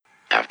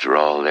After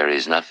all, there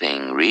is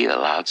nothing real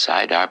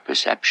outside our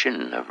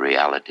perception of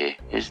reality,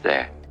 is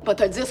there? Pas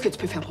te dire ce que tu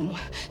peux faire pour moi.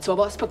 Tu vas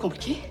voir, c'est pas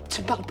compliqué.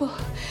 Tu me parles pas.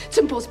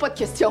 Tu me poses pas de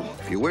questions.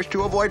 If you wish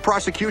to avoid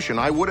prosecution,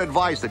 I would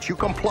advise that you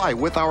comply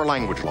with our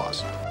language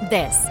laws.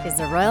 This is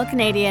the Royal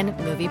Canadian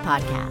Movie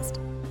Podcast.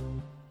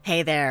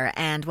 Hey there,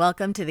 and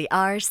welcome to the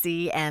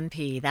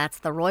RCMP. That's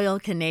the Royal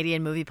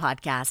Canadian Movie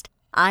Podcast.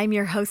 I'm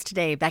your host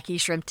today, Becky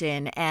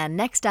Shrimpton, and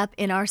next up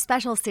in our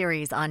special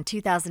series on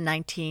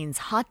 2019's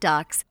Hot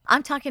Docs,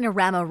 I'm talking to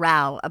Rama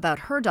Rau about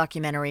her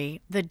documentary,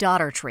 The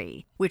Daughter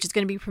Tree, which is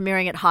going to be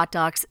premiering at Hot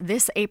Docs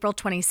this April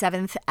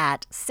 27th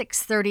at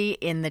 6:30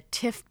 in the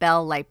Tiff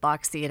Bell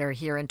Lightbox Theatre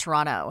here in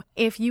Toronto.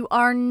 If you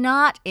are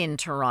not in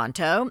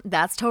Toronto,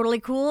 that's totally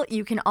cool.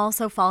 You can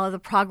also follow the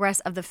progress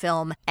of the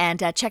film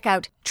and check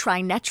out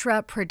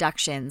Trinetra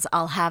Productions.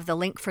 I'll have the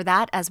link for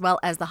that as well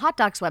as the Hot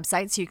Docs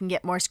website so you can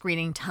get more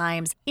screening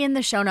times in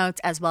the show notes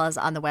as well as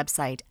on the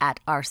website at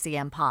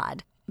RCM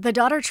Pod. The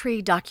Daughter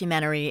Tree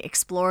documentary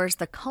explores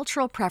the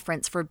cultural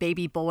preference for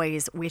baby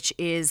boys, which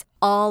is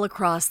all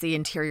across the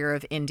interior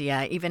of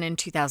India, even in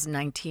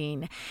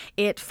 2019.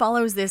 It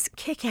follows this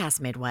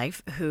kick-ass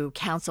midwife who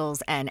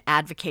counsels and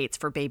advocates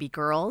for baby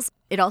girls.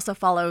 It also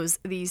follows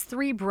these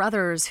three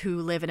brothers who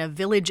live in a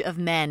village of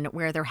men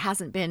where there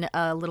hasn't been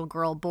a little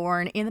girl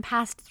born in the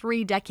past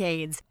 3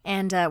 decades,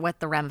 and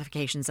what the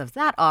ramifications of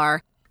that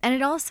are. And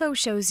it also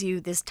shows you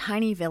this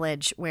tiny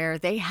village where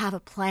they have a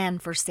plan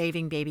for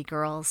saving baby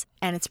girls,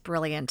 and it's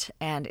brilliant,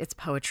 and it's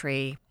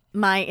poetry.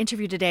 My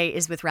interview today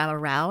is with Rama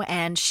Rau,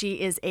 and she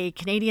is a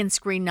Canadian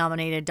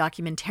Screen-nominated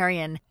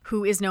documentarian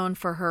who is known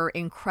for her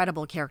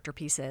incredible character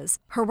pieces.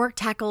 Her work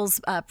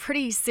tackles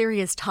pretty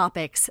serious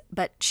topics,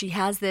 but she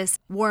has this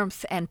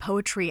warmth and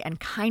poetry and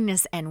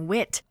kindness and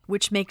wit,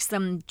 which makes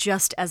them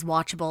just as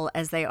watchable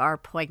as they are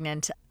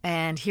poignant.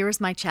 And here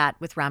is my chat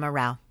with Rama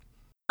Rau.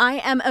 I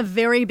am a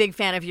very big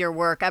fan of your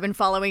work. I've been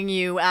following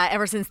you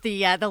ever since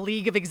the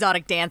League of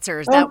Exotic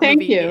Dancers. That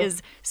movie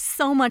is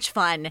so much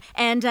fun.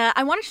 And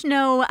I wanted to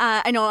know,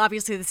 I know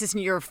obviously this isn't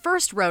your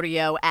first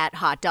rodeo at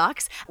Hot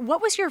Docs.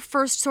 What was your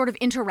first sort of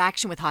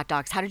interaction with Hot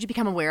Docs? How did you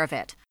become aware of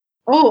it?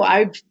 Oh,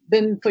 I've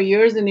been for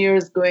years and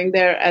years going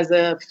there as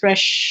a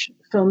fresh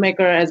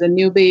filmmaker, as a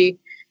newbie.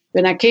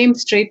 When I came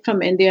straight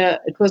from India,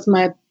 it was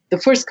the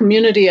first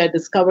community I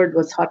discovered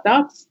was Hot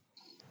Docs.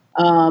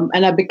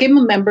 And I became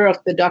a member of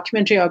the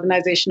Documentary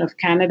Organization of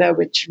Canada,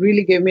 which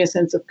really gave me a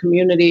sense of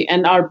community.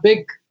 And our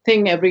big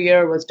thing every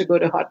year was to go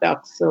to Hot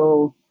Docs.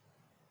 So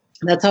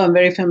that's how I'm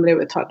very familiar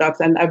with Hot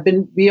Docs.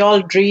 And we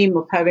all dream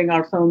of having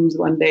our films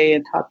one day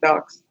at Hot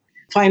Docs.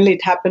 Finally,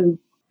 it happened.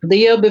 The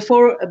year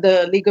before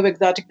the League of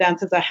Exotic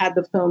Dancers, I had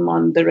the film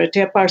on the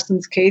Retiya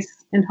Parsons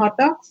case in Hot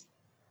Docs.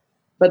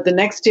 But the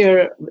next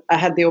year, I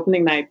had the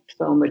opening night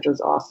film, which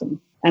was awesome.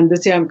 And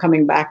this year I'm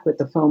coming back with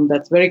a film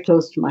that's very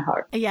close to my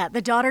heart. Yeah,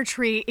 The Daughter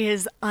Tree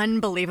is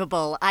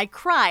unbelievable. I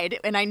cried,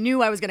 and I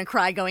knew I was going to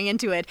cry going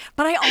into it,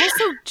 but I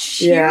also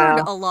cheered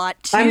a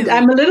lot too.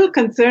 I'm a little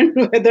concerned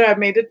whether I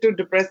made it too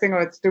depressing or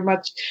it's too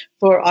much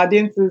for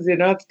audiences. You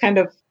know, it's kind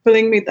of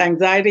filling me with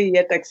anxiety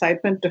yet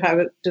excitement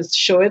to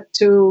show it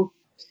to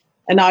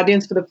an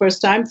audience for the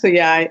first time. So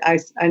yeah,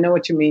 I know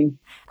what you mean.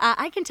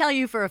 I can tell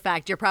you for a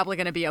fact you're probably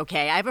going to be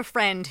okay. I have a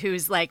friend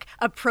whose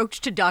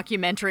approach to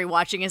documentary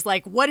watching is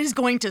what is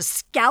going to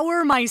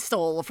scour my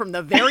soul from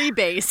the very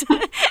base.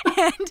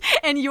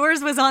 and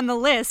yours was on the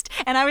list.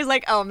 And I was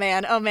like, oh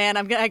man,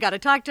 I got to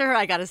talk to her.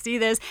 I got to see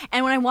this.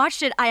 And when I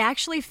watched it, I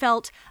actually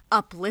felt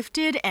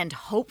uplifted and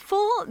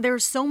hopeful.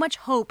 There's so much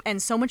hope and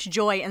so much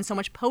joy and so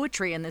much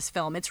poetry in this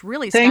film. It's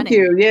really stunning. Thank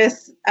you.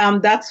 Yes.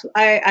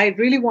 I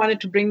really wanted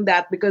to bring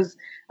that because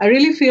I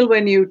really feel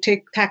when you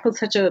tackle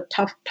such a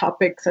tough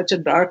topic, such a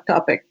dark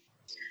topic.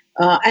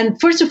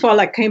 And first of all,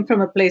 I came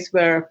from a place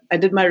where I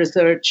did my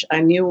research. I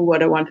knew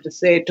what I wanted to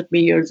say. It took me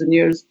years and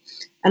years.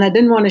 And I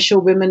didn't want to show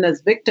women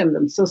as victims.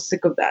 I'm so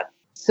sick of that.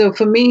 So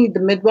for me,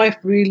 the midwife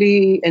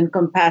really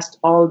encompassed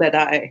all that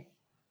I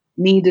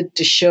needed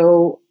to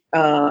show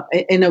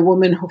in a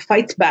woman who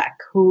fights back,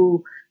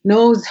 who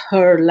knows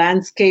her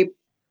landscape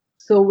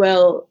so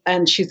well.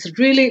 And she's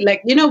really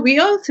we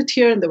all sit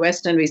here in the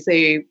West and we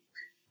say,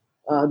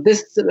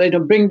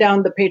 bring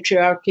down the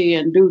patriarchy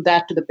and do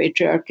that to the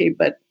patriarchy.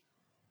 But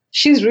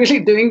she's really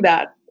doing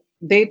that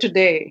day to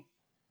day,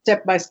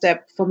 step by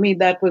step. For me,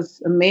 that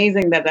was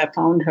amazing that I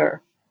found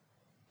her.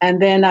 And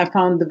then I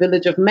found The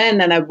Village of Men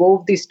and I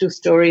wove these two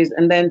stories.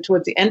 And then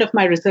towards the end of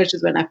my research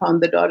is when I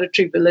found the Daughter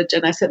Tree Village.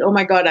 And I said, oh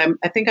my God,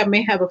 I think I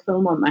may have a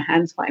film on my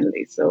hands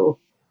finally. So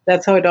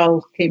that's how it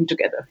all came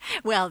together.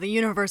 Well, the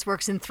universe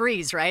works in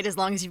threes, right? As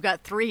long as you've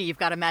got 3, you've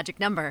got a magic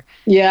number.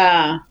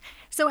 Yeah.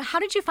 So how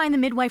did you find the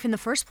midwife in the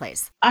first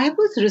place? I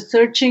was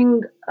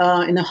researching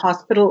in a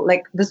hospital,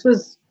 this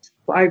was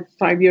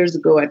five years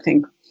ago, I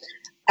think.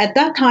 At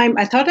that time,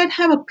 I thought I'd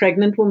have a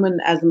pregnant woman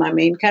as my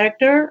main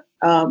character.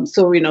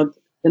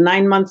 The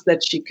 9 months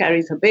that she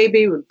carries her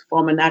baby would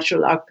form a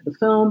natural arc to the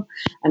film.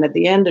 And at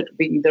the end, it would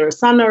be either a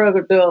son or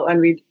a girl.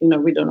 And we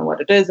don't know what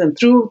it is. And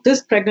through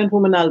this pregnant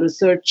woman, I'll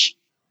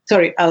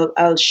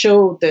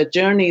show the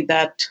journey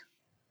that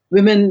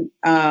women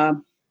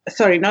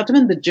sorry, not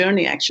even the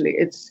journey, actually.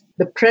 It's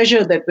the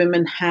pressure that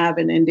women have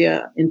in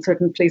India, in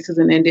certain places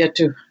in India,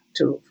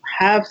 to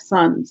have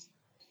sons.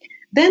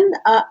 Then,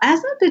 as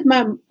I did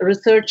my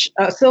research,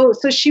 so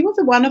she was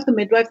one of the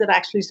midwives that I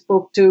actually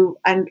spoke to,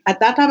 and at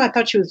that time I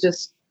thought she was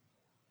just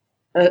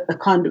a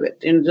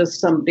conduit, just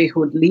somebody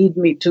who would lead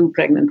me to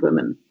pregnant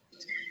women.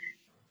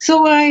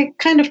 So I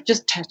kind of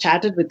just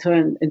chatted with her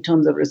in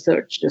terms of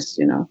research, just,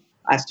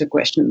 asked her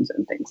questions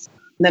and things.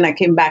 Then I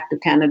came back to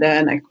Canada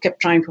and I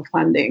kept trying for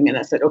funding, and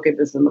I said, okay,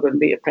 this is going to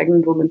be a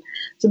pregnant woman.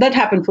 So that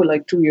happened for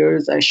like 2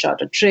 years. I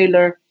shot a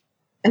trailer.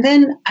 And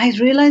then I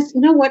realized,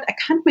 you know what, I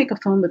can't make a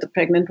film with a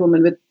pregnant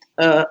woman with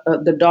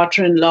the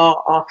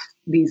daughter-in-law of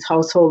these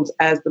households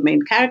as the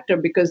main character,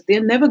 because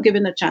they're never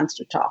given a chance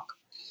to talk.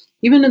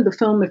 Even in the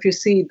film, if you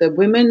see the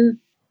women,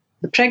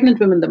 the pregnant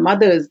women, the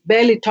mothers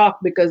barely talk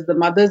because the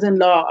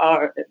mothers-in-law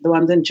are the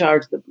ones in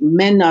charge. The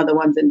men are the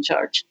ones in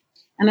charge.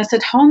 And I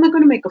said, how am I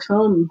going to make a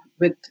film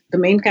with the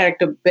main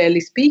character barely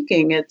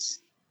speaking?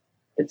 It's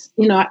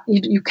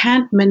you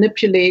can't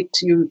manipulate,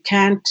 you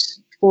can't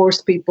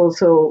force people.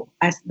 So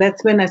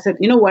that's when I said,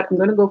 you know what, I'm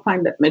going to go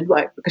find that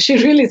midwife, because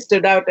she really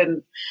stood out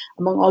and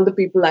among all the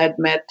people I had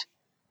met,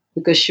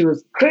 because she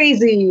was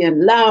crazy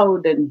and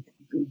loud and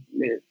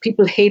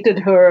people hated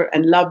her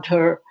and loved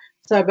her.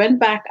 So I went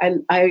back.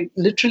 I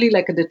literally,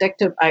 like a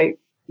detective, I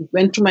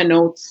went to my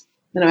notes.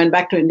 Then I went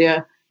back to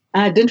India,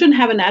 and I didn't even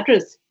have an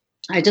address.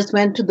 I just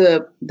went to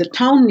the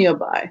town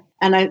nearby,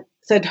 and I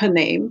said her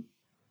name.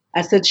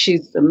 I said,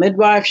 she's a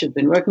midwife. She's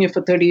been working here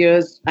for 30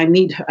 years. I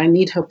need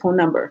her phone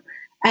number.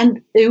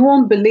 And you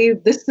won't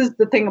believe, this is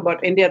the thing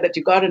about India, that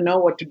you got to know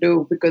what to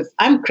do, because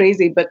I'm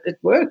crazy, but it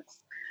works.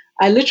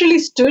 I literally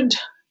stood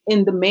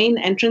in the main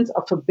entrance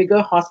of a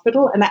bigger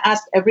hospital, and I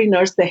asked every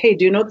nurse there, hey,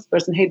 do you know this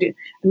person? Hey,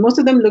 and most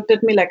of them looked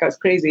at me like I was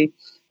crazy.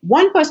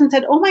 One person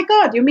said, oh my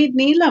God, you meet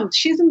Neelam.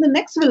 She's in the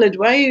next village.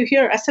 Why are you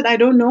here? I said, I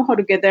don't know how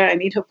to get there. I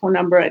need her phone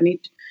number.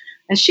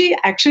 And she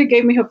actually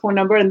gave me her phone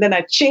number. And then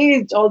I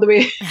chased all the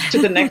way to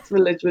the next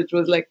village, which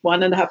was like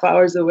 1.5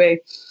 hours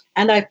away.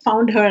 And I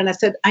found her and I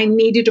said, I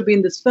need you to be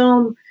in this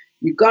film.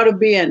 You got to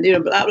be, and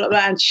blah, blah, blah.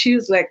 And she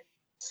was like,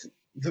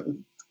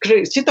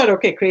 she thought,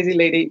 okay, crazy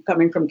lady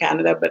coming from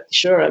Canada, but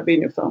sure, I'll be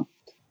in your film.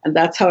 And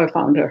that's how I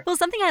found her. Well,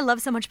 something I love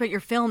so much about your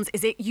films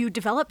is that you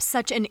develop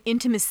such an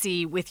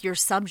intimacy with your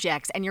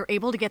subjects, and you're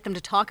able to get them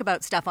to talk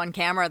about stuff on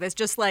camera that's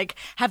just like,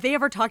 have they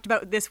ever talked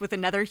about this with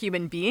another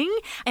human being?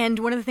 And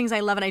one of the things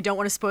I love, and I don't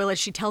want to spoil it,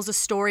 she tells a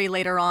story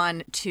later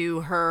on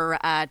to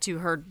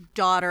her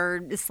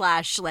daughter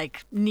 /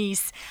 like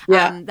niece.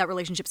 Yeah. That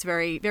relationship's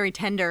very, very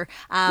tender.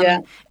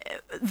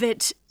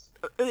 That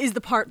is the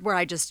part where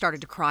I just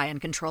started to cry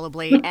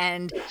uncontrollably.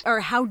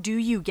 Or how do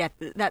you get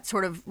that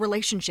sort of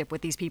relationship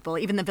with these people,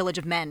 even the Village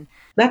of Men?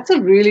 That's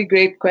a really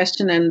great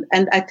question.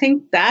 And I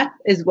think that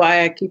is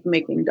why I keep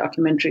making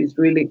documentaries,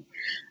 really.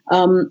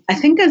 I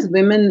think as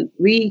women,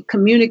 we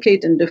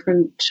communicate in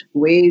different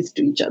ways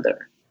to each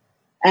other.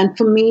 And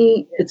for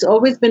me, it's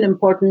always been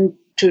important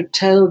to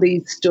tell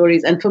these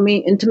stories. And for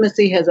me,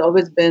 intimacy has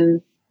always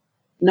been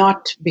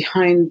not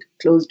behind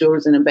closed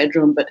doors in a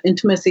bedroom, but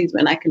intimacy is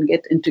when I can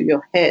get into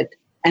your head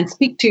and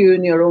speak to you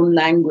in your own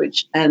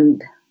language.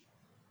 And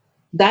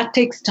that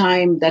takes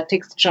time, that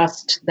takes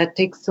trust, that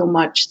takes so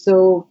much.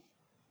 So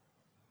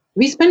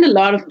we spend a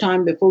lot of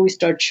time before we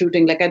start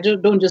shooting. Like, I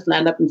don't just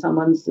land up in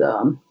someone's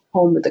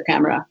home with a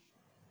camera.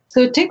 So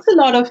it takes a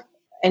lot of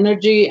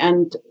energy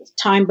and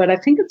time, but I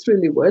think it's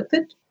really worth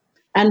it.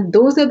 And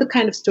those are the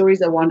kind of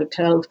stories I want to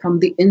tell from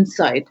the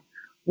inside,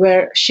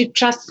 where she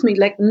trusts me.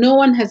 Like, no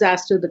one has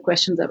asked her the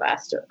questions I've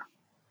asked her.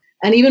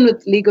 And even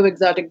with League of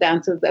Exotic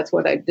Dancers, that's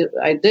what I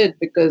did,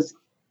 because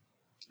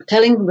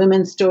telling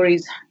women's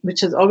stories,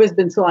 which has always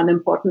been so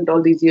unimportant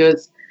all these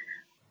years,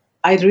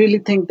 I really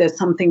think there's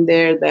something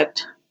there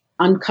that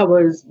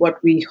uncovers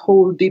what we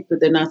hold deep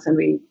within us,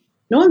 and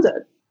no one's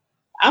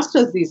asked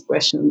us these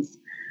questions.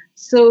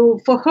 So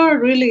for her,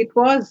 really, it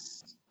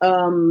was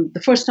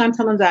the first time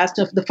someone's asked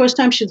her, the first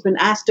time she's been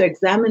asked to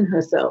examine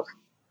herself.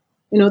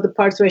 The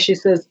parts where she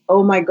says,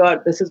 oh my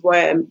God, this is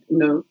why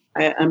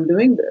I'm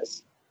doing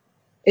this,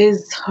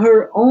 is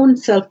her own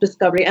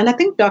self-discovery. And I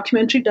think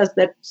documentary does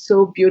that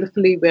so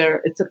beautifully,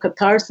 where it's a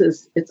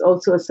catharsis. It's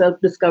also a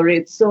self-discovery.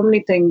 It's so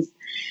many things.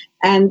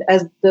 And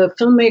as the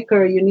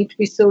filmmaker, you need to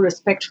be so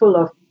respectful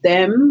of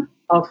them,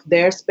 of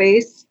their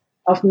space,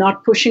 of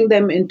not pushing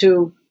them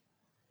into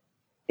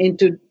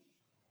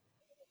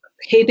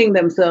hating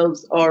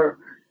themselves or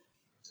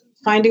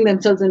finding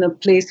themselves in a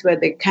place where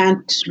they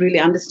can't really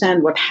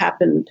understand what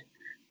happened.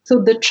 So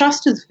the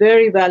trust is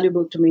very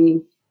valuable to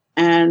me.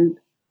 And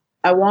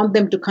I want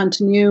them to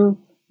continue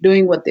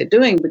doing what they're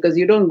doing, because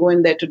you don't go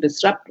in there to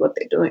disrupt what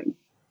they're doing.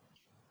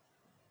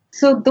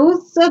 So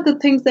those are the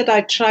things that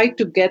I try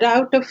to get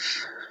out of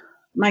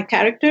my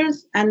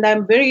characters. And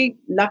I'm very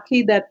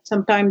lucky that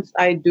sometimes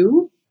I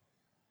do.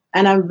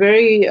 And I'm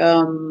very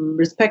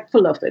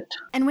respectful of it.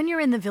 And when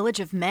you're in the Village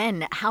of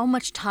Men, how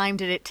much time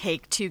did it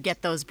take to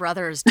get those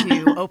brothers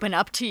to open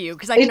up to you?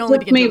 Because I can only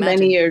begin to imagine. It took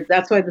me many years.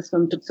 That's why this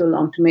film took so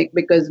long to make,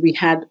 because we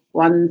had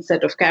one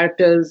set of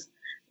characters.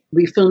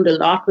 We filmed a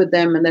lot with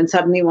them. And then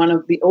suddenly one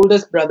of the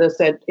oldest brothers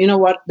said, you know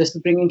what, this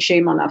is bringing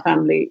shame on our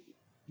family.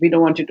 We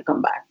don't want you to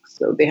come back.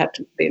 So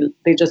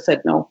they just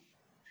said no.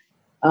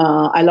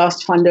 I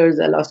lost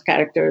funders, I lost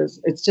characters.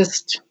 It's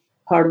just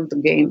part of the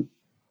game.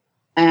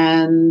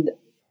 And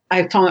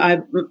I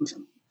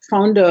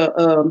found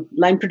a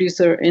line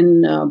producer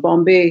in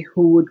Bombay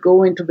who would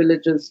go into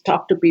villages,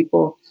 talk to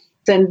people,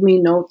 send me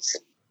notes,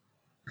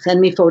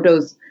 send me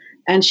photos.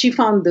 And she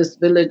found this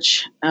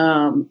village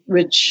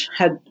which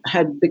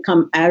had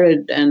become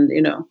arid, and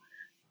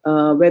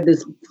where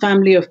this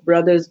family of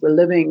brothers were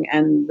living,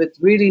 and with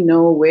really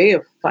no way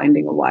of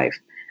finding a wife.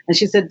 And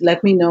she said,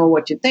 "Let me know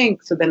what you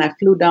think." So then I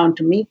flew down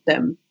to meet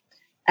them,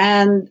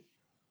 and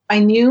I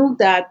knew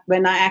that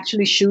when I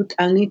actually shoot,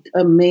 I'll need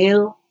a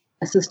male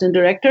assistant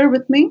director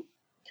with me,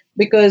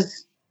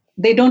 because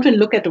they don't even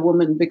look at a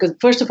woman. Because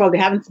first of all, they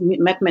haven't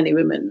met many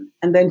women,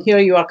 and then here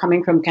you are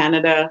coming from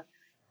Canada.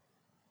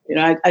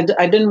 I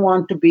didn't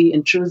want to be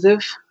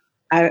intrusive.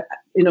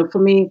 For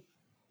me,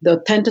 the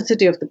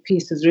authenticity of the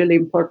piece is really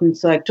important.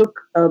 So I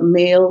took a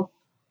male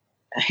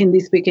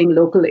Hindi-speaking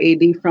local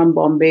AD from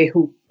Bombay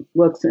who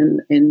works in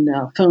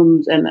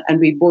films, and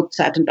we both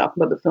sat and talked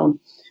about the film.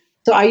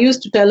 So I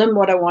used to tell him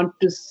what I want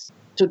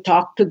to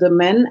talk to the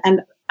men,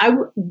 and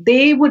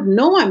they would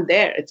know I'm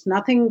there. It's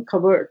nothing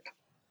covert.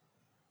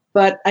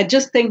 But I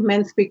just think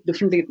men speak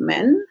differently to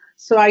men.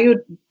 So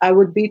I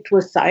would be to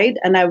a side,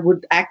 and I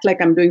would act like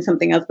I'm doing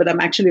something else, but I'm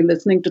actually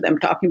listening to them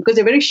talking, because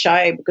they're very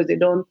shy, because they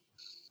don't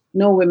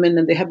know women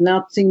and they have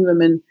not seen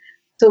women.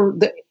 So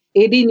the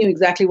AD knew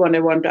exactly what I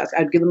wanted to ask.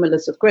 I'd give them a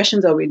list of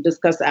questions, or we'd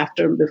discuss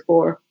after and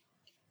before.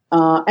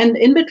 And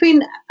in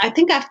between, I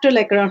think after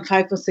like around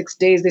 5 or 6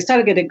 days, they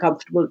started getting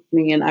comfortable with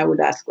me, and I would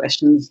ask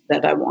questions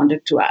that I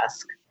wanted to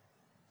ask.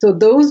 So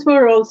those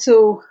were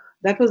also,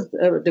 that was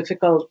a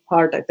difficult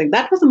part, I think.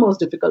 That was the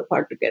most difficult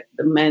part, to get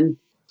the men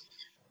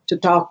to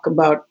talk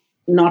about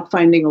not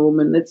finding a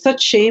woman. It's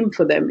such shame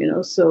for them,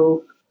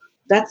 So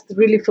that's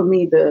really, for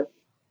me, the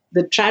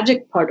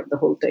tragic part of the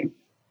whole thing.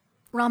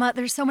 Rama,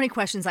 there's so many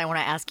questions I want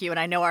to ask you, and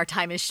I know our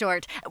time is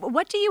short.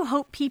 What do you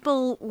hope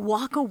people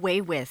walk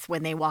away with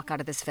when they walk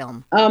out of this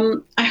film?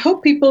 I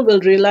hope people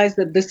will realize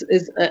that this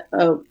is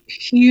a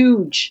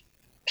huge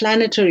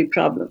planetary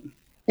problem.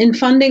 In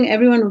funding,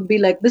 everyone would be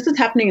like, this is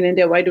happening in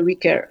India, why do we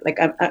care? Like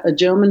a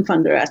German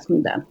funder asked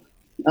me that.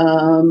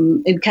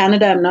 In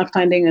Canada, I'm not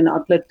finding an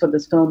outlet for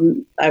this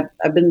film.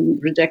 I've been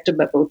rejected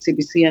by both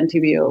CBC and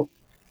TVO,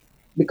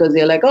 because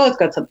they're like, oh, it's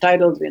got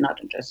subtitles, we're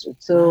not interested.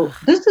 So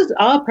this is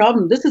our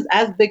problem. This is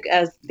as big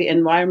as the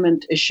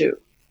environment issue,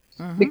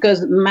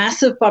 because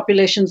massive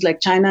populations like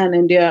China and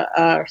India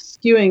are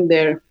skewing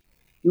their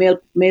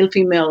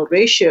male-female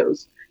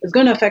ratios. It's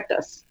going to affect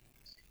us.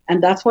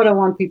 And that's what I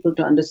want people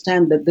to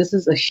understand, that this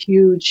is a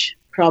huge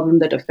problem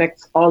that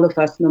affects all of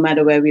us, no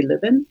matter where we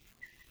live in.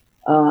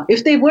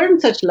 If they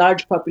weren't such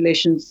large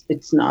populations,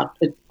 it's not.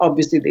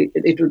 Obviously,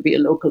 it would be a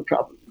local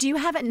problem. Do you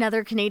have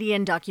another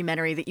Canadian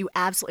documentary that you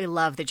absolutely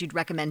love that you'd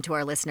recommend to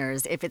our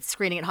listeners, if it's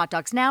screening at Hot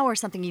Docs now or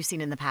something you've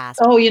seen in the past?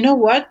 Oh, you know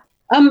what?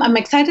 I'm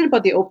excited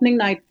about the opening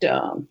night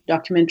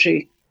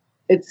documentary.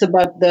 It's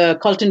about the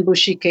Colton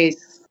Bushey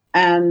case.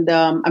 And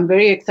I'm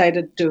very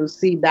excited to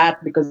see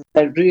that, because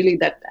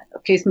that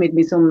case made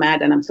me so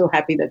mad, and I'm so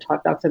happy that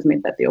Hot Docs has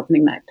made that the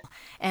opening night.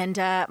 And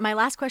my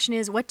last question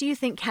is, what do you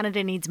think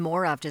Canada needs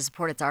more of to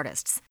support its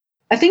artists?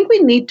 I think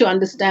we need to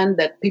understand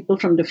that people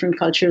from different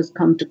cultures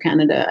come to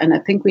Canada, and I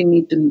think we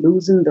need to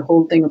loosen the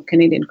whole thing of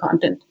Canadian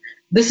content.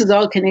 This is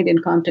all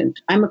Canadian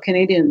content. I'm a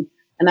Canadian,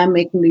 and I'm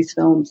making these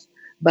films,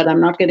 but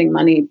I'm not getting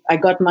money. I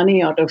got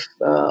money out of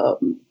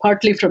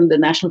partly from the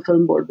National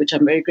Film Board, which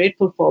I'm very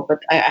grateful for,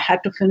 but I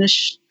had to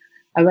finish.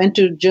 I went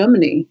to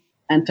Germany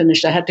and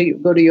finished. I had to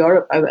go to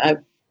Europe. I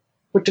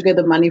put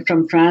together money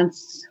from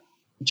France,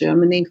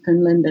 Germany,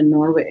 Finland, and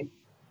Norway.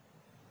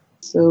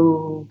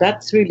 So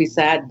that's really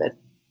sad that,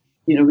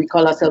 we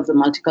call ourselves a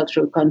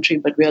multicultural country,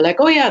 but we're like,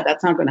 oh yeah,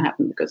 that's not going to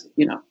happen because,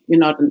 you're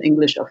not in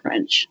English or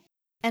French.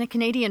 And a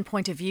Canadian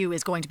point of view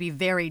is going to be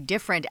very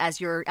different as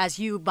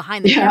you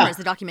behind the camera as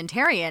the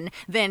documentarian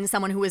than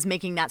someone who is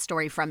making that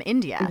story from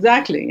India.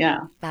 Exactly,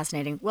 yeah.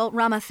 Fascinating. Well,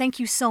 Rama, thank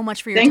you so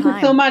much for your time. Thank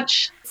you so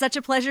much. Such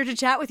a pleasure to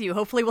chat with you.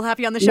 Hopefully we'll have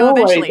you on the show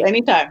eventually. No worries,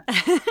 anytime.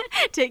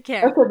 Take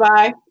care. Okay,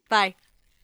 bye. Bye.